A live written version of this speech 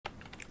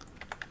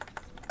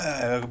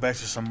Welcome back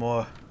to some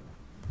more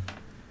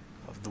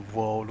of the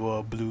World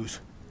War Blues.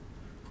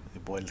 The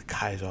boy the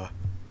Kaiser.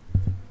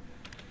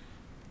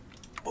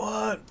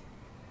 What?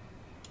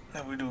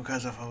 Now we're doing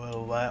Kaiser for a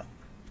little while.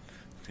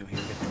 See if we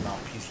can get the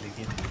malpais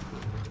legate.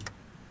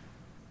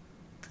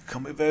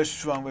 Coming very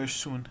strong very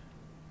soon.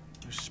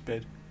 Very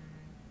sped.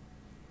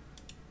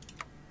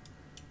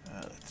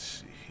 Let's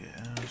see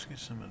here. Let's get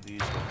some of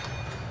these.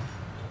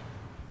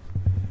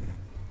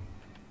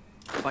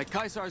 By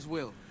Caesar's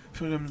will.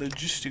 Some of them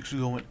logistics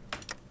going.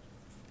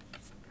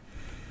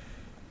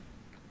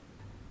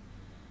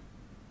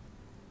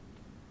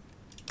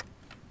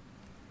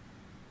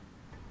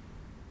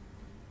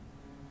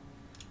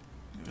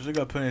 We still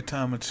got plenty of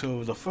time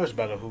until the first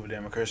battle of Hoover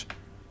Dam occurs.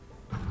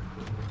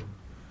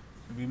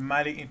 It'll be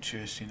mighty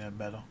interesting, that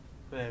battle.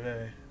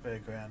 Very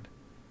grand.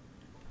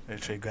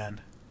 Very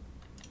grand.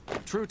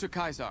 True to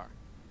Caesar.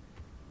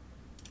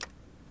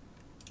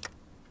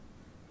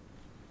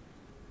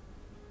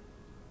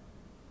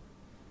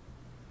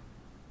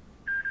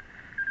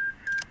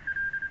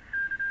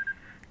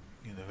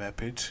 The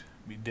rapids,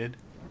 we did.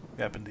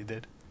 Rapidly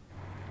did.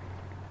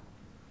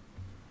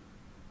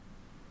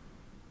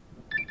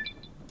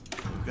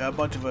 We got a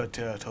bunch of other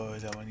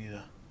territories that we need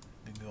to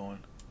go on.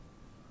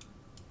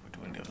 We're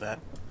doing any of that.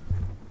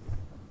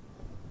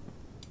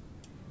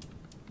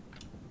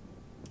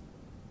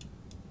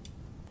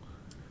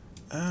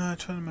 I'm trying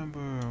to remember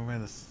where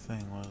the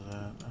thing was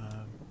at.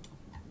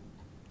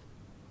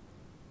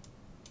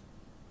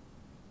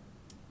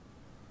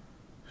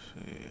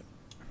 See.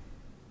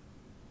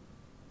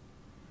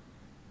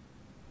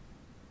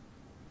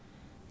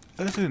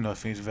 This is not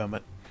things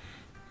development.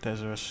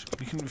 There's us.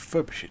 We can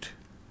refurbish it.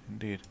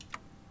 Indeed.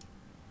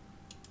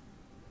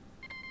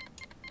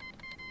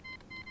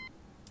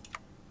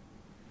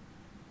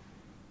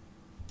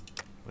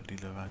 What do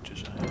the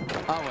ranches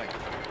have? Ah, wait.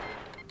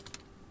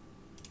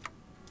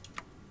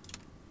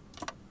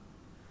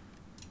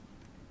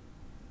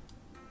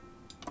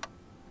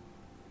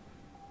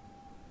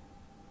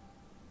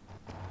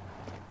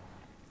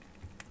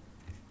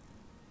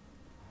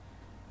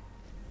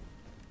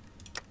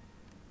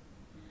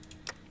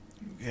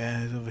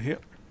 Yeah, it's over here.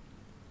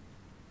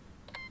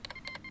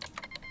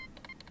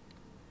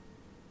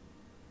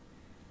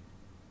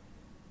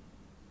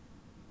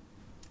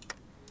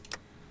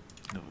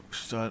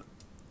 Start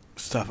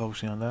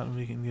focusing on that, and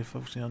we can get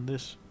focusing on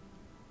this.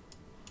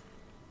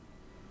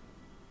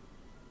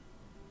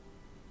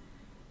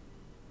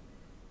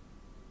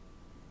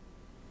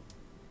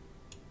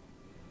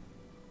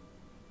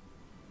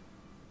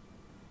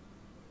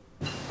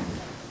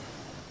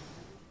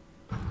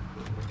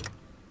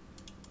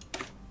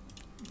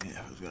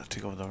 Yeah, we've got to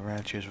take over the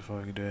ranches before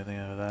we can do anything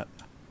out of that.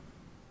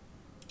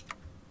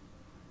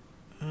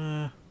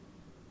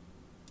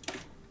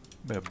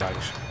 Bit of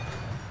bugs.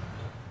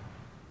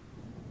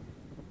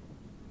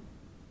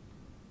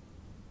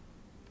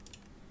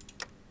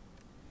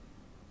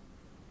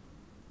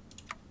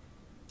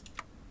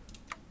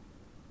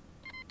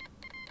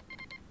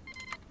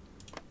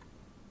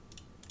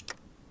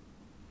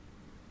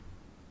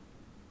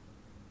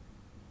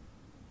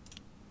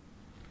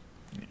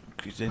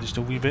 Increase that just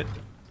a wee bit.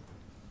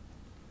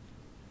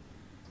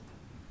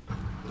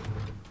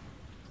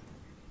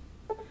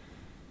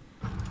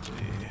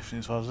 If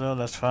things falls out,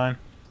 that's fine.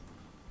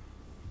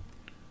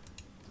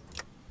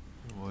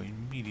 Or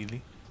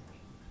immediately.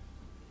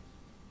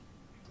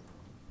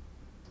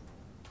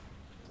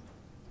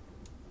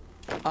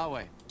 Ah,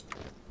 wait.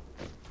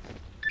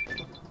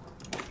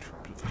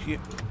 Over here.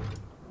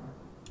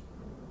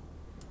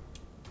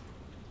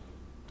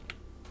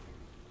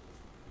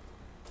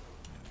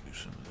 Do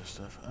some of this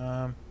stuff.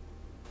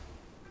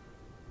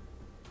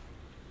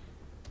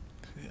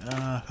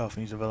 Health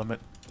needs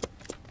development.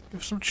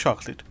 Give some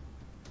chocolate.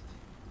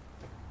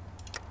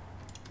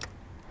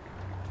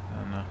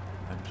 Oh no,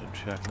 have some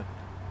chocolate.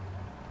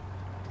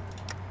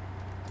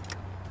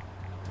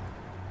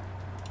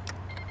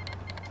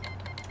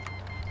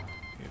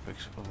 Here,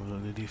 picks up over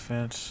the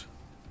defense.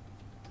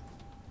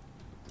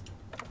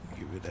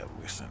 Give rid of that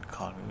Western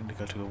economy. We need to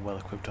go to a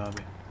well-equipped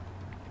army.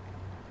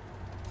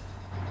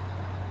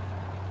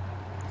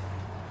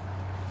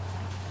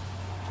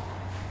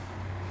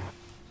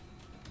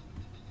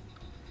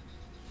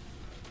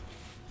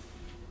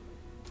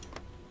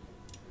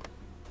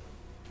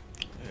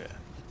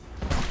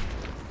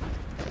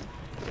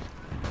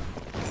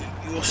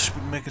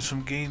 You're making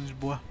some gains,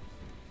 boy.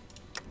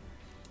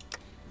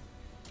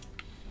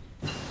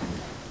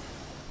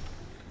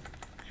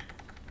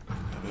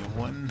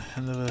 One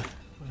another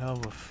hell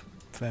of a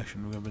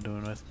faction we're gonna be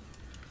doing with.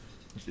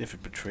 If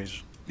it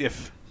betrays,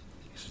 if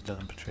it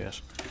doesn't betray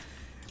us,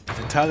 it's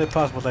entirely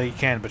possible that he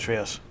can betray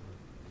us.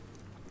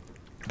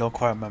 Don't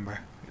quite remember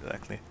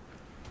exactly,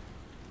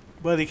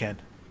 but he can.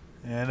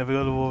 And if we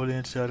go to war with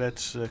him, so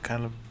that's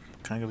kind of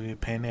gonna be a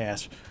pain in the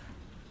ass.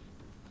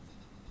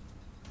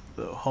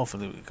 So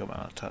hopefully we can come out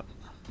on top.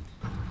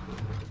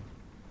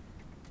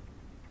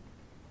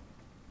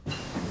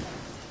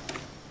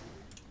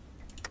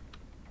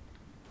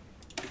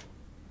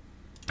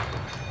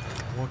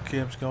 More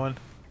camps going.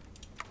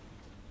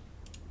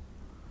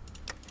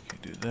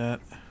 that.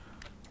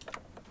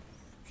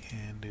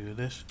 Can do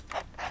this.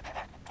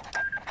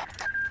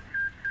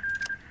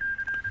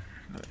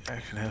 I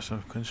actually have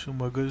some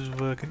consumer goods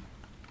working.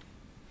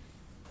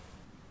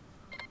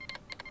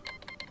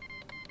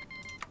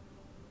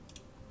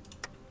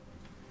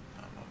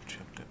 I've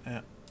checked it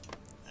out.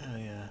 Oh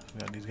yeah, we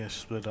got these guys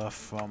split off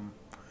from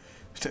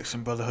Sticks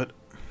and Brotherhood.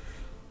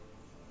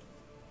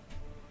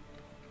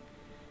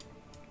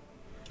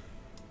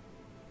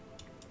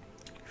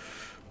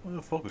 Well,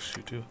 the focus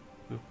you too.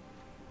 Ooh.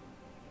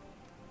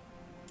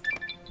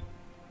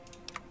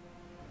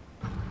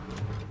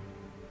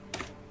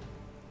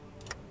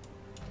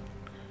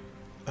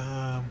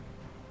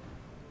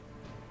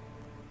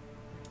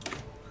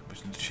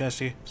 The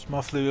chassis,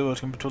 small fleet rivers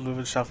can be patrol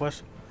over the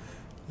southwest.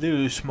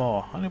 Literally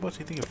small. How many boats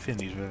do you think of fit in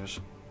these rivers?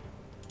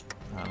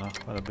 I don't know,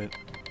 quite a bit.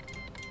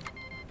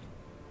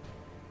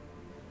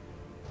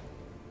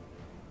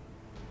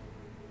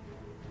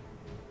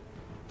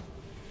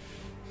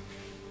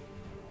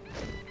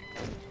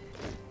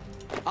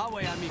 Awe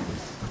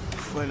amicus.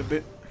 Quite a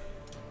bit.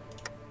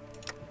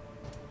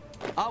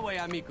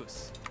 Awe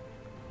amicus.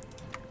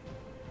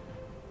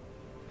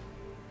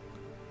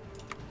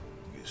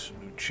 Get some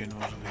new chinos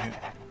over here.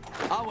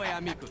 Awe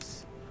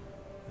amicus.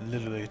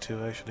 Literally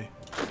two, actually.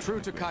 True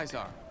to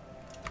Kaiser.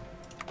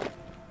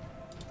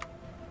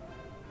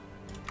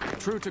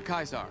 True to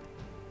Kaiser.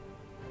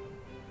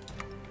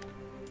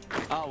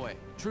 Awe.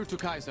 True to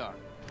Kaiser.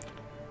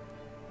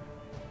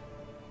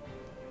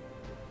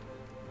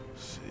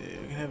 See,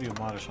 we can have you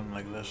mod or something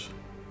like this.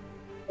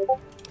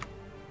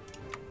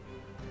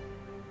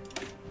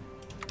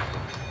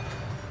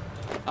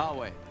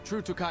 Awe.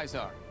 True to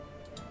Kaiser.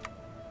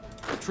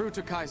 True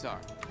to Kaiser.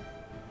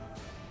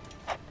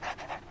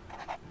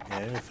 Yeah,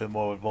 it'll fit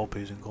more with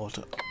malpais and Gaul.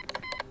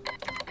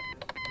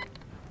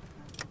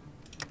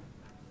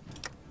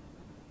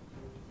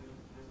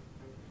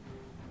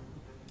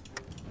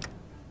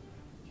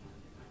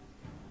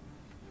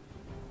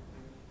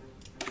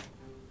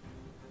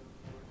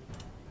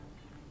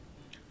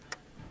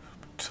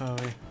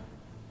 Sorry.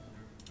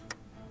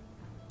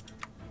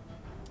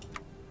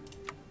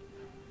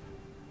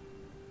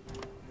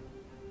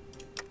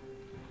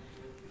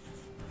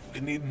 We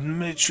need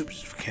many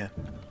troops if we can.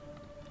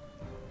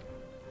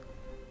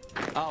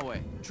 Awe.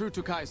 True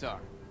to Kaiser.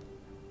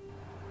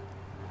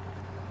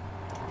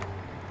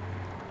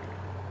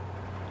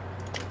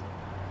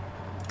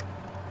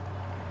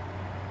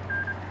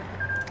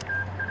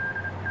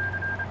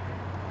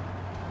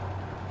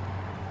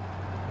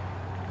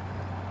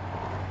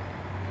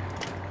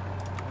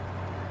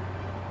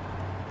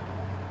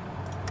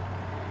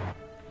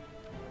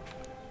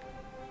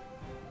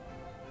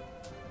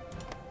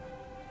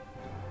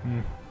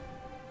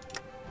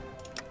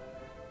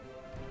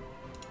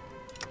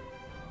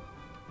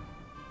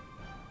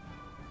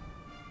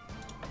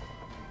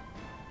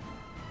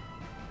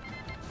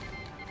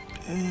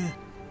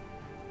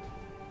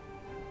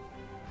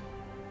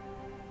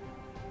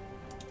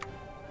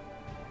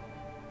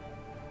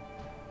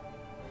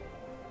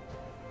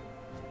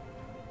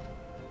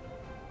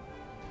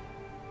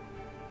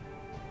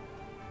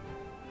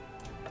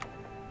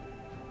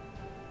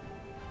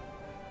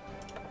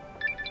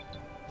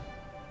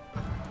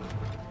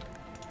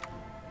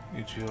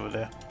 Get you over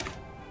there.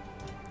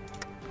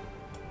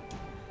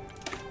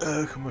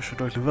 Commercial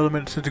drug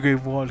development,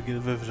 disintegrated water to get the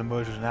rivers and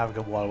mergers and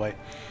navigable waterway.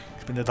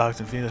 It's been the docks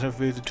and fields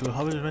separated to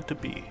how it is meant to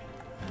be.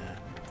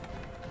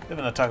 We're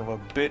gonna talk about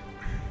a bit.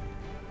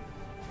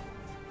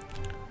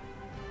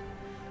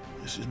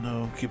 This is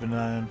no keeping an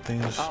eye on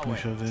things. Make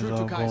sure things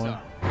all going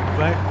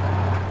right.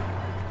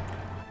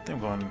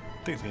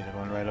 Things are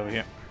going right over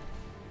here.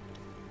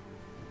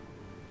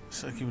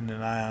 So keeping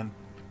an eye on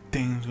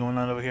things going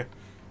on over here.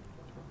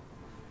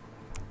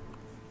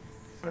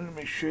 Trying to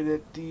make sure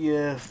that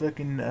the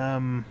fucking these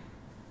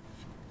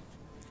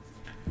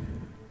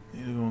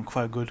are going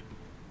quite good.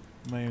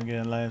 Might even get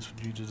an alliance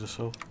with Jesus or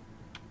so.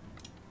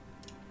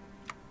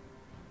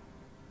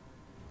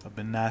 I've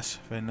been nice,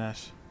 very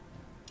nice.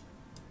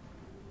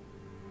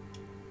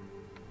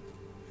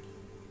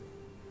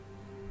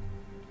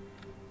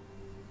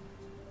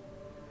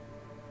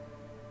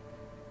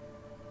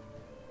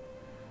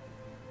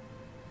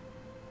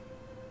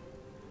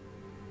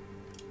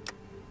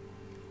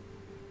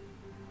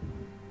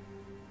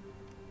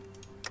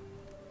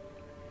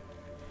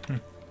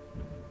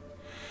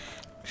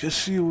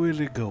 Just see where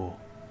they go.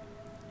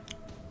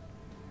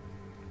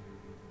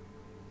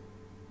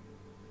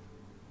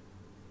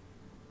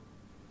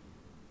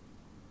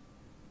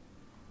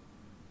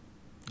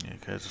 Yeah,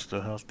 guys are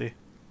still healthy.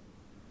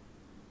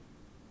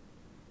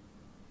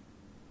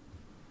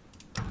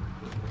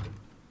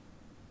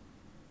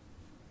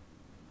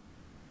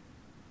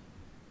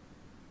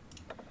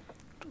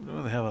 Don't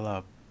really have a lot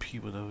of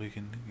people that we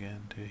can get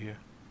into here.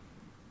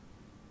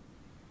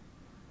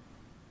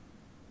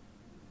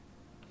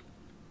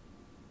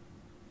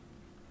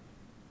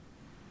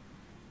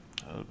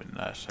 That would have been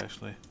nice,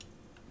 actually.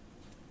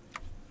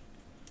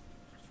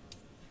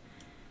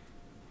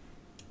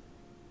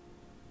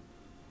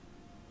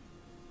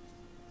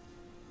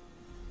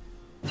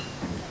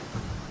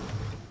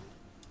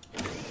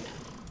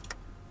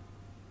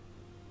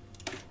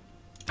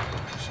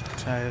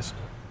 tires.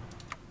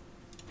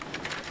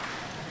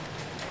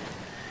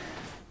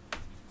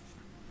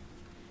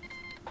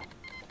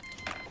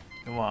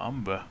 Come on,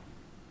 Umber.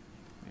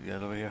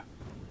 Get over here.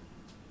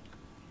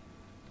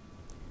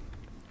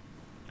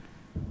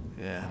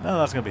 Yeah, no,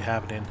 that's gonna be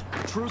happening.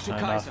 True to Sign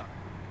Kaiser.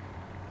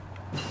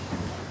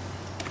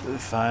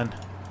 Fine.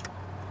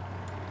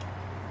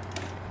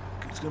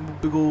 It's gonna be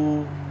big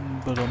ol'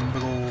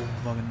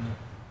 fucking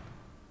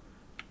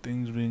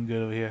things being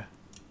good over here.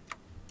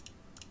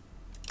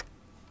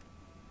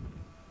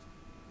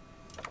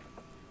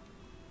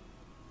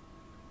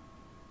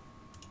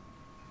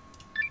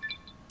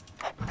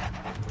 A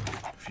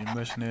few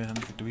mercenaries and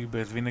the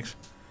rebirth Phoenix.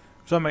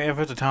 Some of my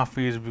efforts, the town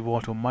fears will be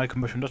brought to my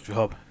commercial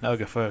industrial hub. Now we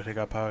get further, take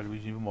our power to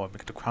reach even more,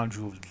 make it the crown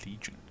jewel of the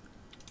Legion.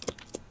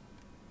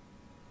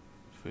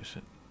 First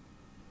it.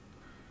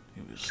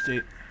 Here we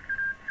state.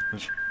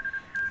 These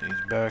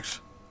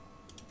barracks.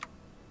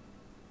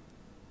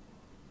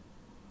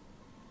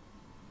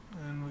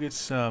 And we get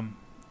some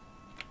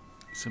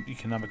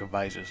economic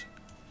advisors.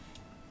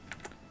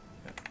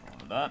 Yeah,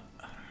 hold on.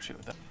 Shit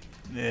with that.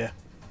 Yeah.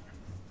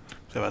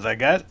 So about that,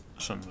 guys.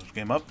 Something just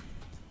came up.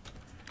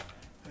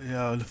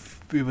 Yeah, the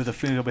fear with the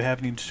feeling will be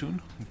happening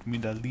soon. It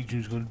means that Legion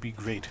is going to be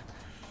great.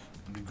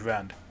 It'll be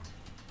grand.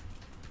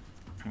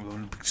 We're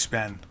going to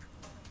expand.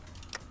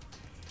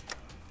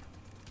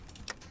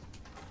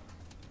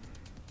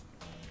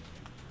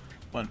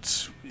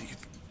 Once we,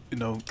 you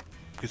know,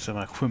 get some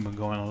equipment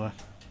going on that.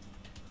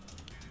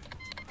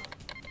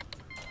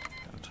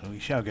 So we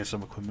shall get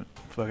some equipment.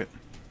 Fuck it.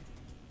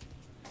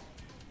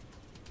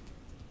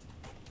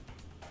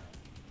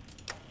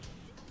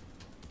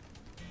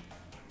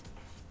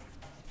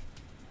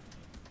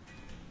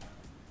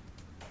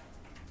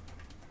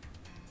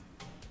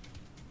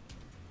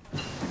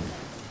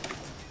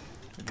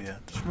 Yeah,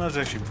 this one's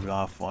actually a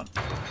rough one.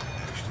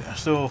 Actually,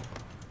 so,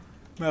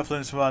 I've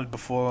played this one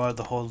before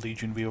the whole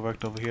Legion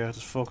reworked over here.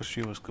 This focus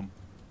tree was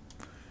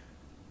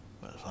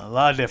a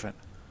lot different.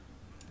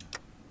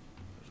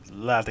 There's a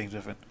lot of things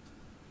different.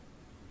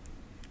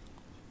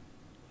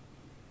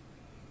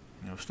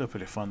 It was still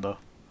pretty fun though.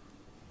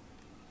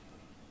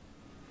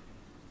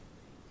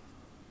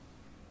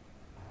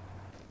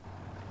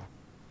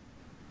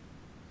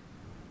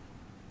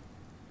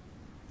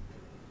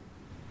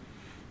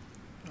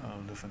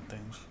 Oh, different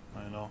things.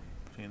 I know.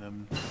 Seeing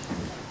them,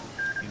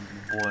 seeing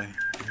the boy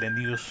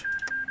Lenius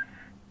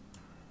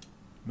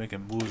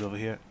making moves over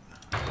here.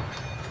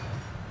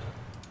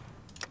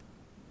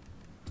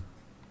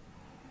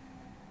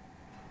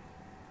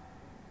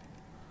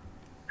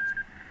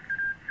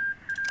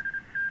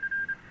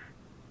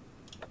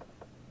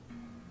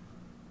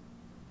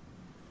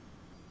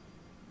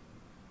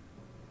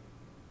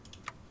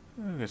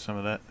 I'll get some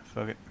of that.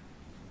 Fuck it.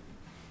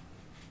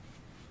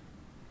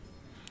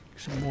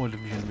 Some more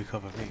division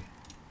recover me.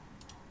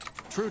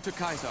 True to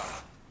Kaiser.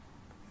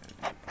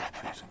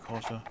 Face and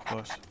Corsa, of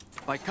course.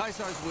 By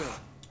Kaiser's will.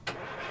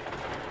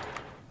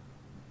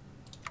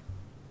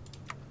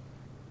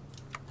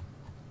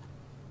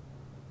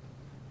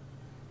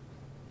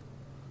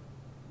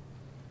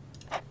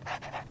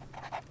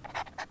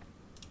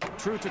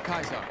 True to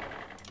Kaiser.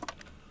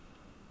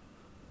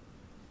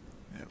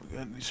 Yeah, we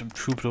got some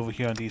troops over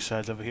here on these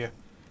sides over here.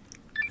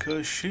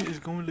 Cause shit is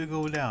going to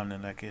go down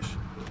in that case.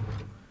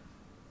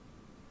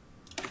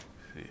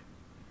 See.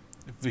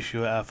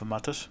 Visual Alpha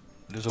Matters.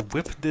 There's a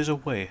whip, there's a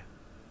way.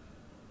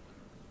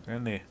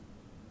 Really?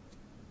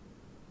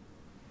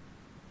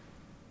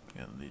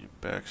 Yeah, lead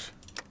barracks.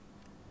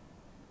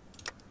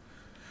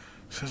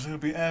 So it's gonna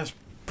be as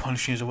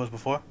punishing as it was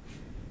before.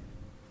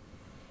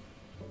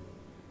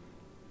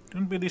 It's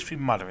gonna be at least be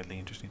moderately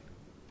interesting.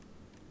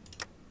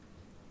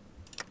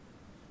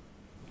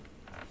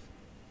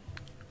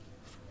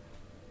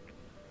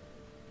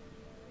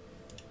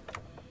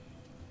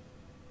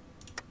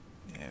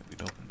 Yeah,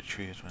 we'd open the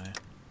trees, man.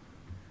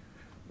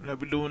 We're not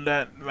be doing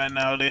that right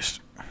now, at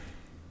least.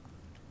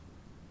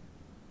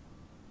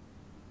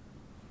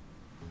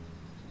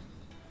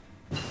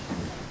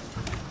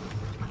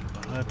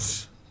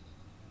 Let's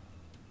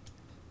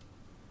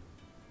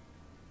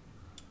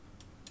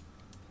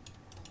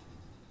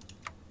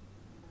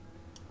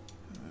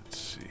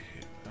see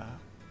here.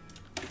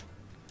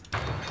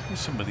 There's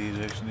some of these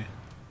actually.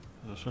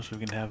 So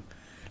we can have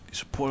the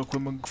support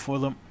equipment for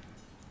them.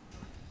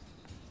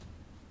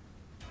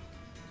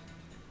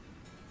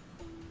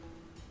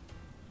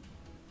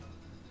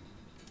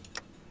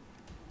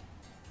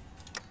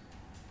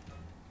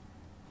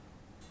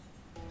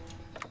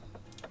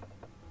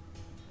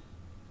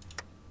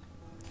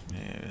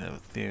 Yeah, we have a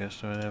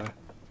theorist or whatever.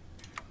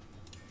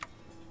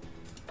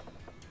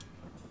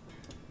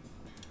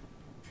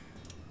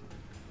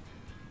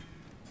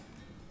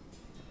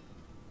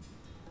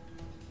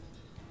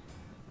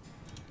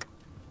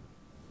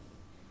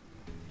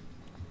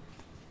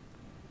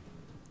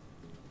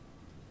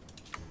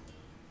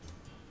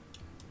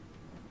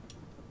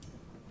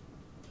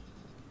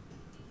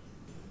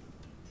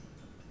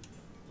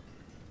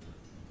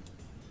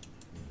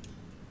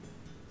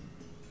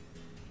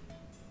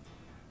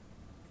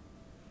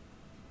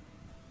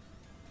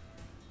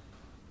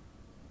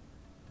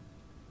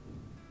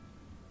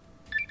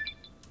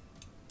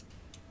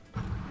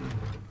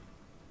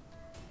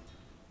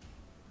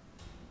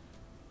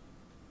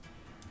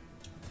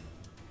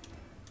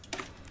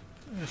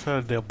 It's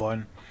heard they're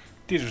born.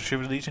 These are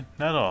tribute legion?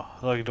 Not at all.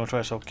 Like you don't try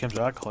to sell chems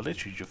or alcohol, they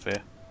treat you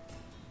fair.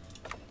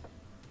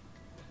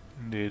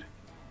 Indeed.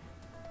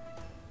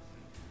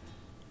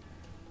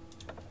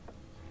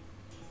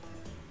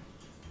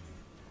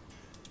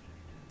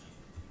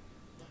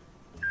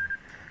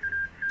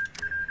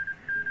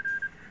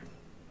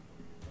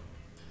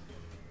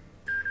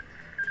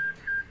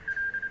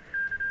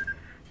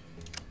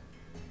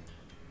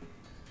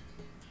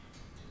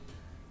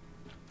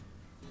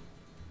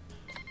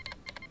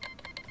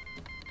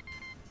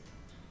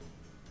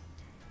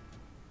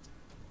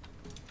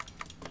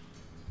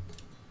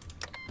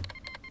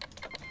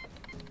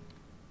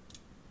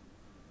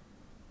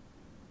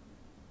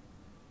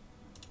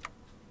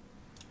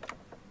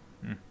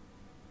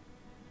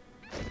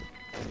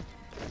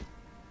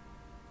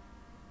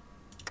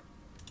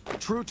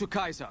 True to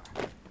Kaiser.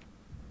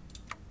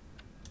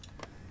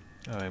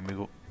 Alright,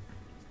 amigo.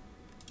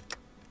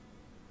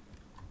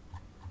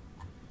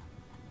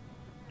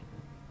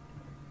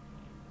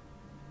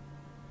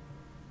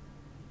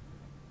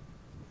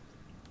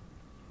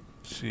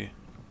 Let's see.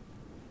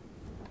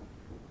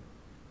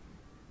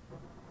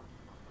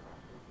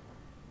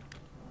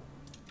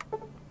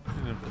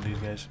 For these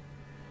guys.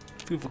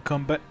 People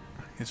come back.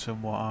 Get some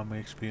more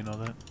army XP and all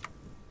that.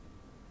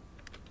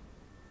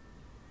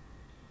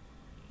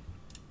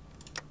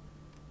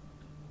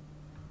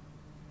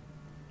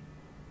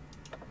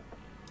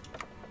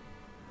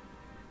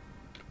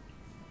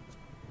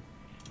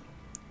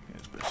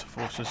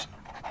 Forces.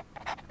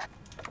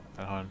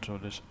 Got hard to throw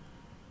this.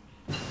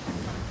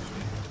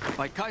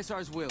 By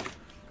Kaiser's will.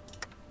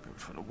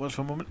 For the was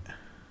for a moment.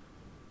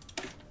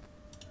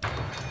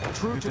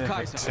 True to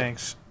Kaiser.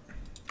 Thanks.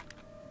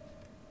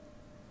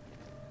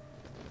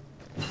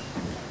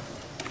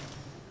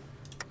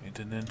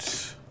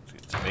 Maintenance.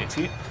 It's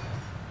matey.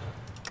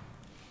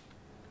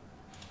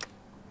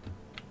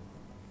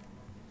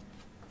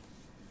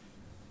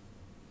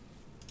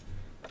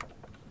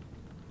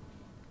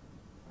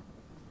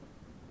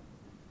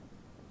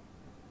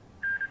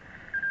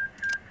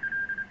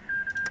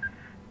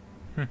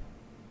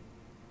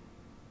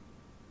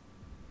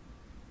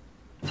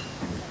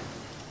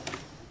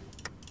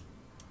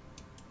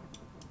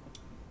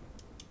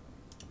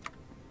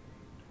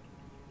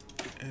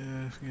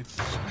 It's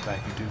some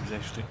vacuum tubes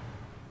actually.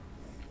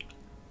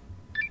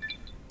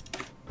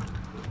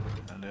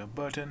 A little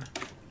button.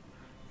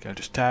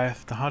 Counter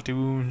staff. The haunted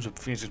wounds of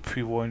Phoenix's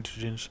pre-war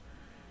intelligence.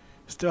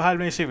 Still hide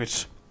many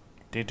secrets.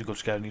 Data to go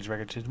scouting these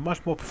records is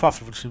much more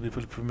profitable to simply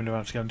put a perimeter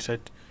around scouting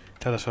site.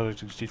 Tell us how to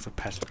succeed for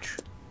passage.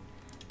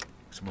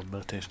 Some more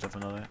military stuff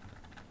and all that.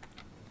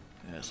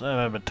 Yes, I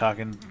haven't been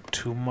talking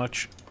too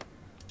much.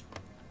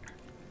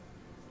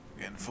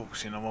 Again,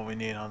 focusing on what we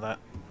need and all that.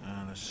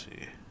 Let's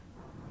see.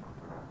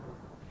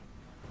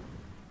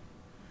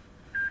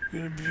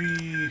 Gonna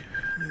be.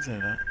 What is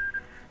that?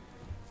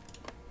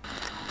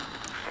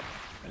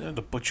 And then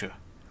the butcher.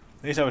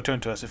 Later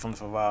returned to us if only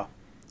for a while.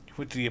 He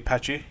went to the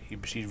Apache, he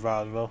besieged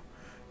Ra as well.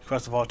 He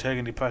crossed the Voltaire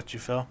and the Apache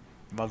fell.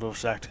 Maldo was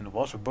sacked and the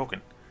walls were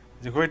broken.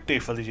 It's a great day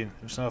for Legion.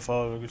 If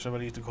Snowfall gives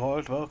somebody to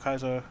court, well,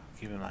 Kaiser,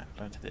 keep in mind,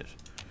 learn to live.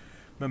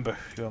 Remember,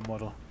 you're a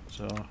model,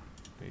 so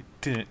we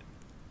didn't.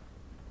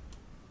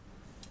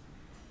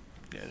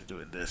 Yeah, they're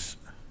doing this.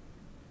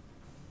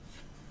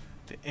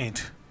 They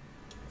ain't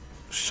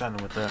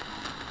shining with that.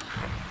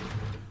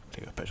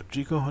 Take a patch up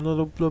Chico,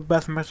 another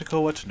bloodbath from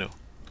Mexico, what's new?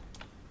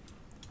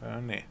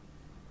 Nay.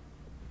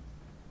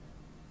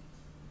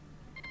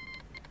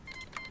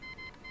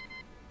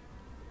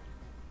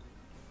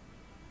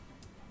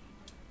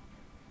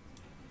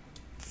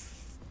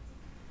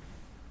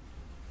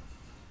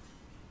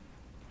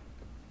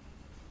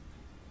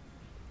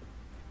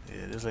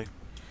 Yeah, there's like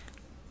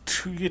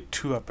you get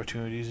two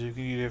opportunities. You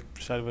can either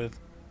decide with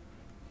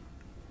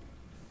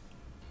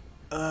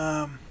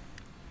what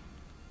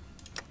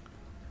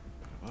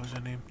was her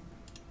name?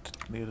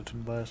 Near the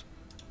twin blast.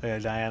 Oh yeah,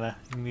 Diana.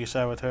 You can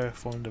decide with her,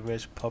 form the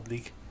Res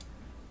Public.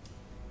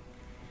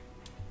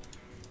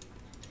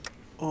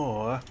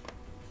 Or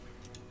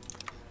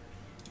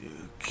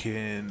you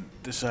can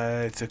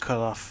decide to cut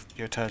off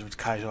your ties with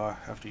Kaiser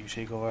after you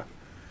take over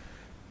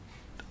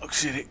Oak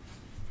City.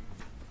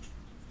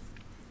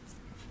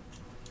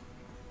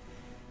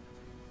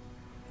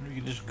 You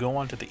can just go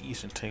on to the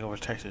east and take over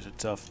Texas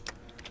itself.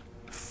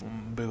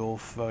 From big old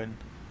fucking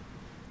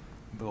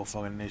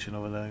nation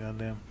over there,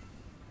 goddamn.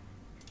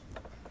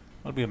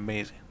 That'll be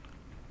amazing.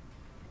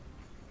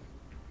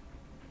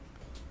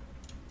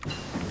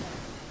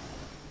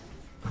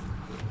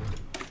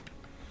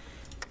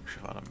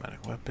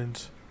 Automatic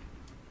weapons.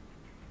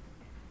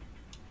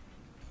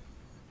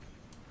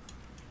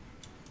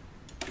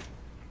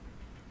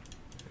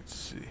 Let's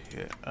see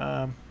here.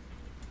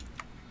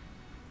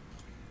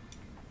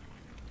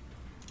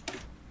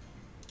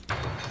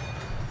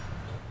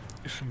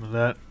 Some of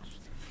that.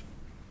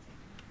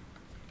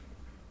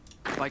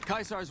 By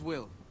Kaiser's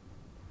will.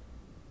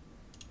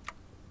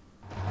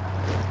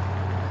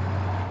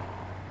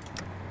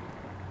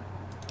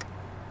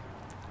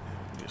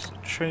 Get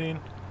some training.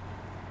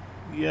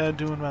 Yeah,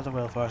 doing rather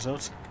well for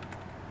ourselves.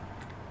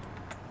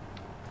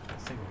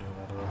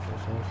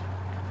 suppose.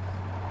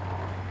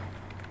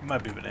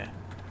 Might be over there.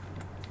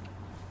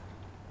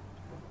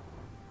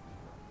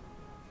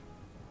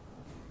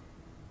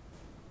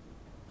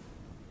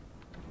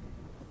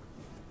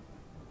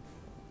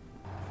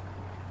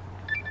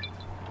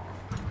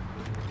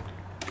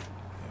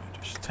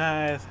 Just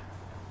tithe.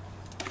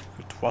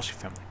 Good Rossi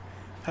family.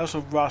 House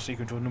of Rossi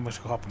control numerous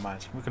copper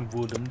mines. We can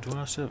rule them to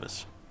our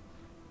service.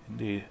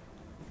 Indeed.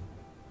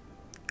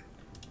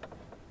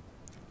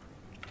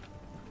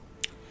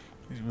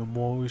 There's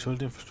more resource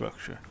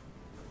infrastructure.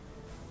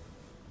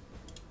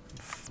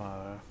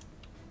 Fire.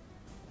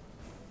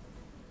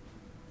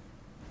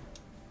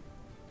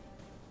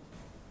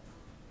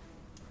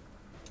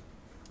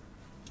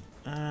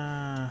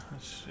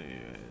 Let's see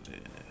where it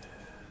is.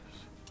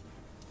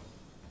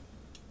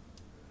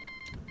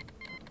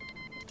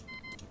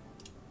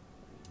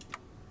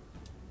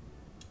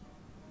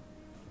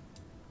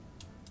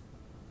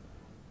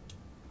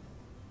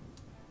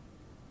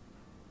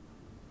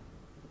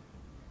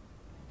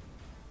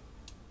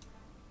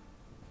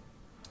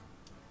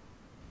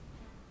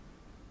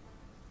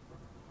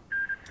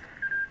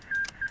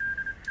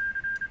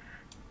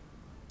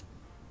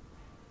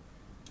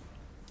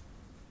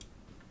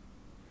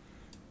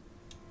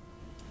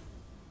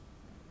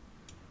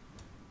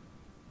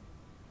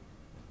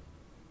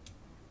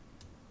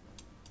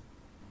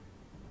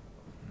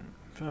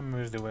 I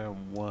remember where it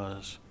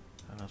was.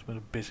 And that's been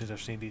a business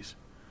I've seen these.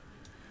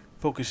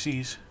 Focus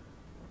C's.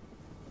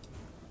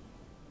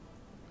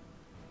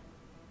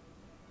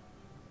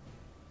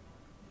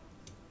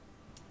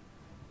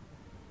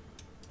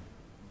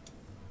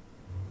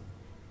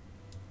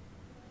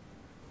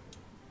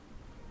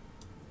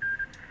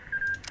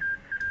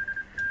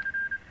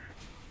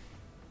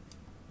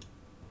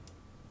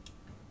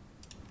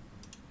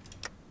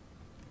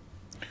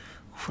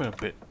 Quite a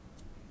bit.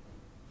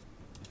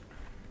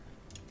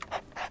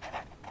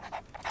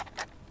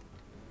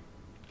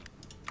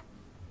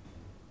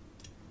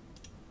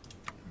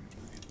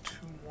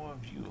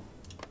 You.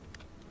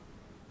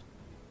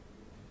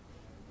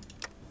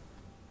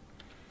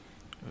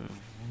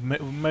 We're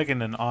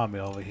making an army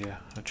over here,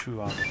 a true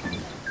army.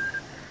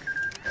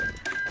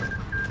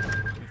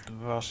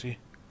 Rossi.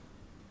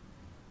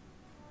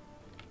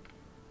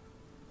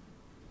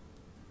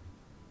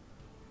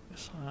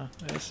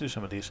 Let's do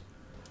some of these.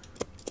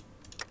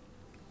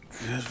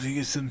 Because we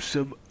get some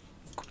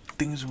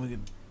things we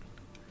can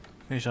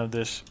finish on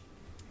this.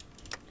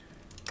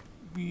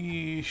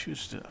 We should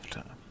still have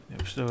time.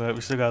 Yeah,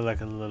 we still got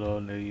like a little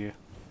under a year.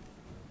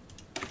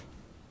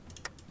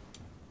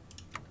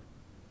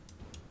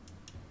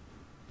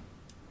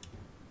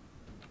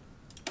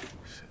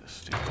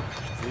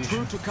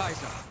 True to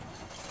Kaiser.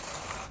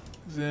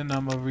 Then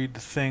I'm gonna read the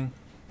thing.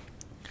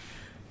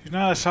 He's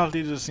not a south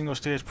leader of a single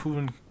state has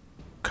proven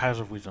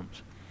Kaiser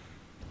wisdoms.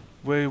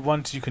 Where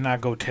once you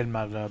cannot go 10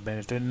 miles without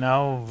bandits,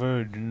 now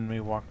virgin may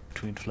walk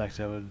between flags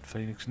of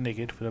Phoenix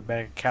naked with a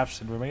bag of caps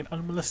and remain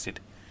unmolested.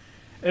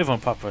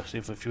 Everyone proper,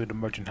 save for a few of the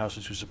merchant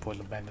houses who support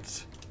the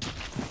bandits.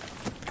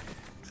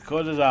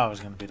 Because there's always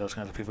going to be those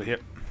kinds of people here.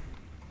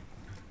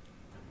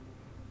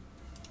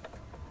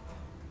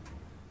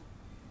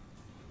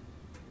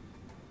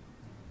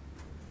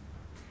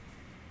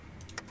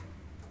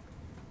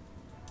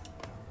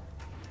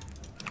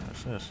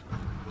 What's this?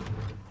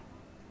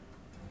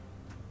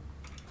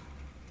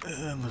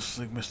 Looks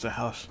like Mr.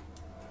 House.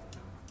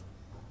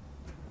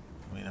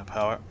 We have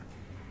power.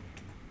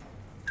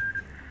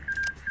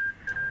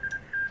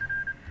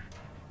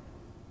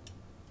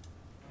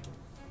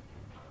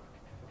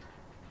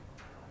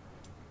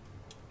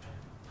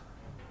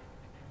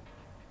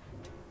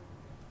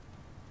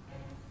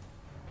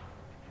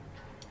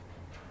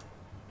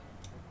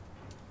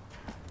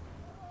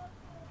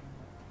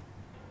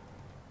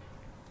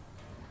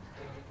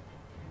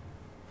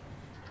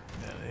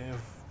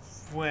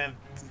 Went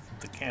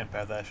the camp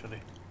path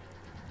actually.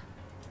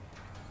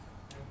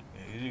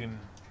 Yeah, you can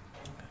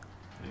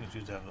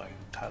choose to have like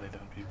entirely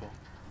different people.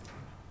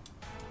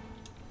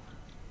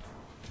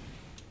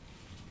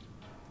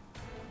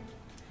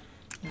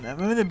 I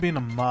remember there being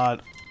a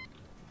mod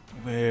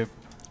where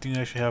you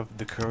actually have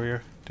the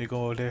courier to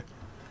go over there,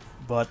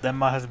 but that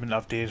mod hasn't been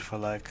updated for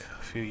like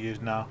a few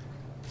years now,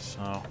 so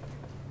I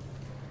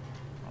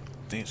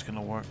don't think it's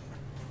gonna work.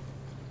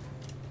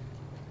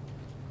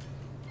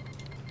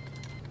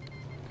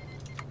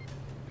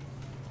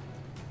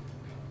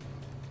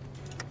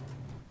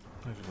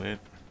 That's weird.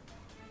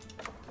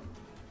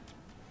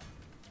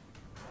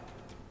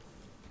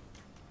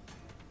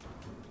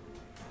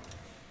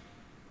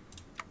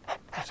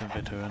 Some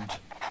veterans.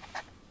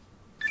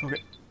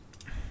 Okay.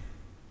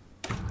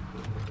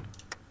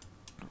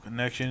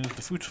 Connections.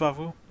 The food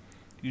survival.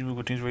 These will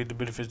continue to rate the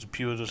benefits of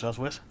pure of the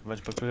southwest. The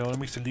right portfolio only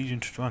makes the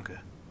legion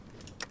stronger.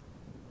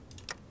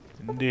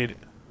 Indeed.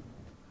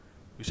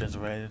 We sense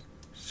right.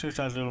 Search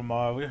out a little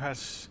more. We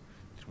has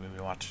where we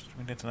watch.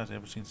 We need to not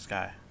ever seen the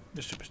sky.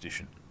 This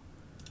superstition.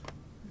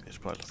 It's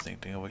probably the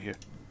thing over here.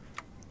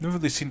 Never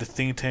really seen the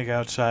think tank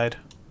outside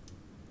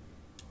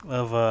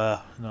of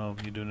no,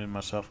 you're doing it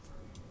myself.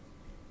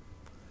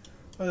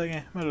 But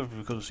again, might have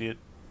been cool to see it.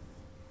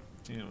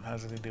 You know, how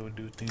do they would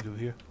do things over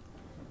here?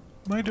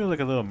 Might do like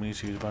a little mini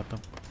series about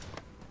them.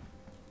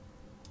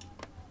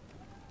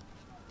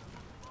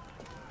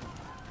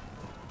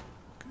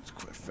 It's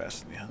quite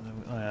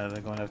fascinating. Oh yeah,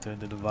 they're going after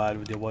the divide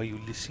with the white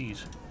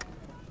Ulysses.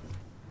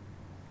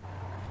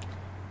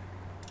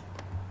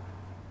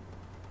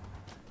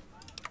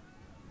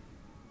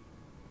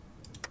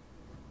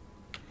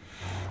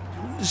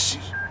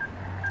 Ulysses.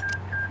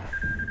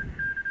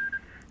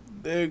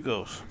 There it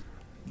goes.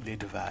 They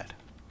divide.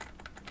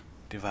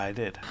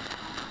 Divided.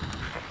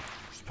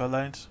 Spell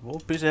lines. We'll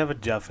busy have a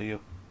job for you.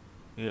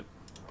 Yep.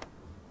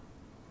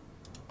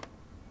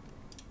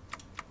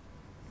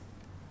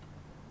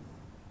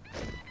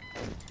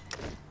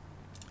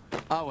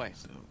 Away.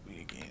 So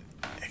we gain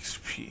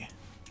XP.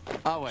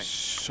 Away.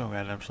 So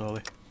goddamn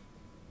slowly.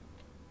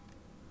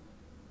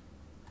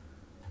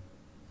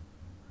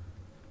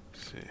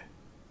 Let's see.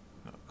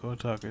 No, go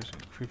talkers,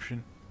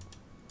 encryption.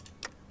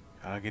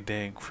 Gotta get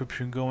that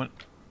encryption going.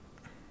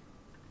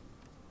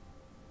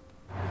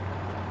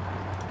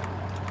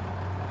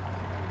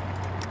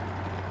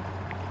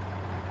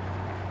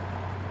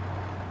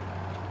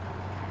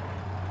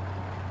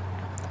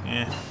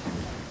 Yeah.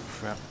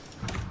 Crap.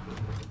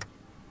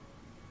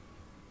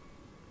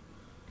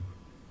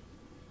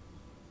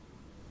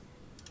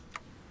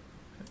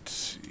 Let's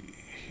see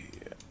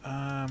here.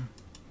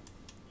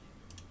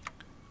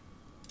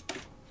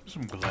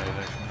 Some glide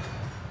actually.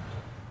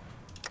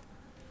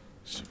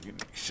 So we can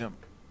make some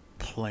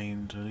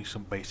planes, or at least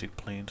some basic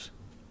planes.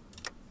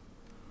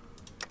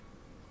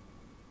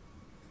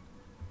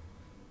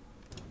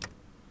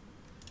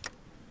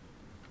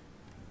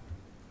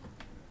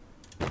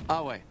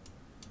 Away.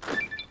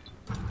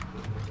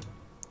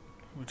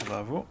 Which of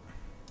our vote?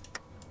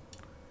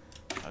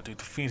 I'll take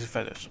the Fiends and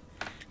Feathers.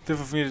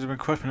 Different Fiends have been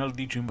crushed, and all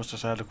Legion must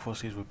decide to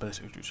cross these with better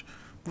secretaries.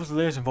 Both the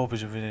layers and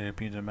voltage of the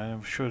opinions of man,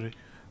 I'm sure they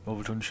will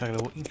overturn the shackle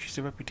will increase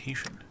their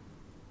reputation.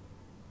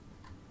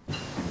 Take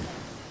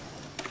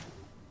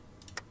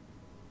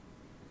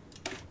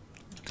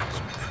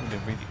some from their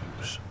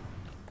radios.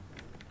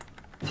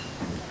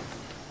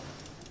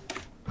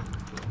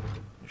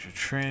 There's your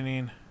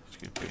training. Let's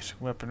get basic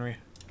weaponry.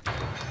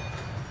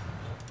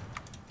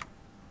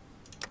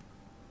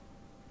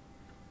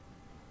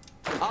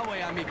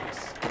 Away, amigos.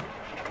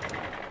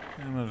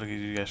 I'm gonna look at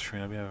you guys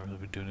train up. We haven't really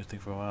been doing anything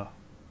for a while.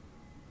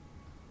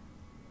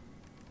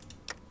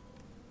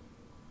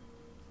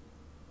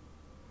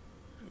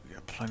 We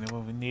got plenty of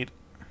what we need.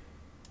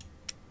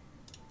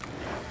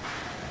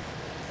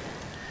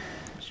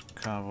 There's some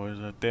convoys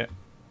out there.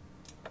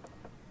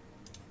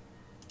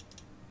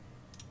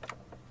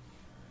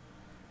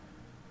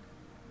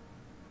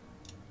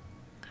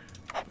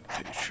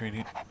 Take a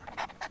training.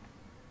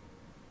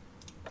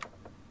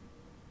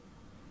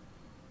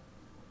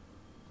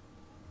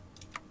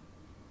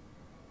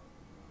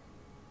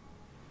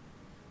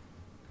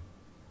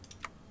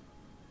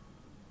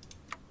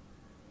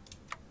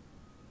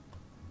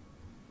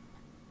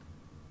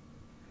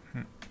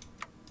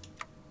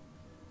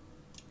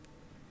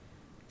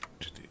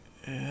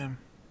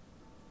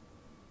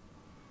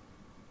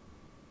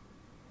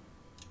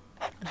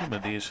 Some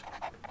of these.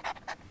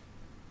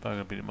 Probably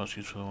gonna be the most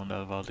useful one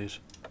out of all these.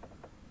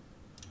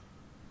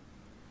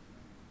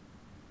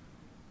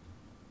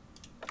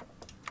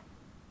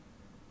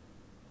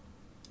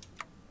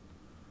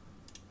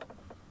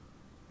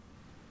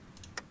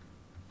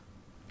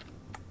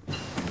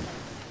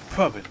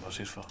 Probably the most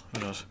useful.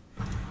 Who knows?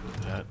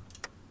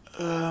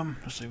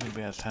 Looks like we'll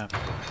be out of time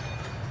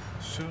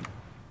soon.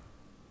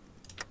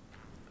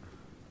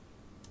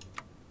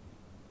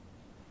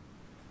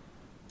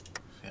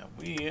 Yeah,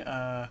 we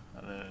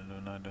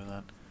not doing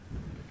that.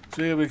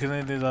 So yeah, we can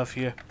end it off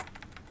here.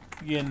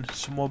 Again,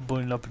 some more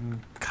burning up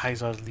in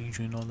Kaiser's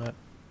Legion and all that.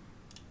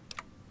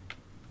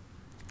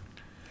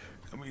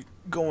 And we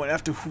going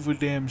after Hoover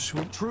Dam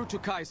soon. True to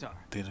Kaiser.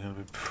 Things are gonna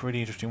be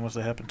pretty interesting once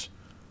that happens.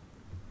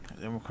 And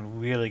then we can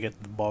really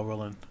get the ball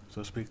rolling,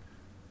 so to speak.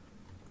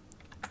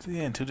 So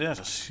yeah, until then,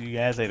 I'll see you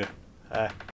guys later.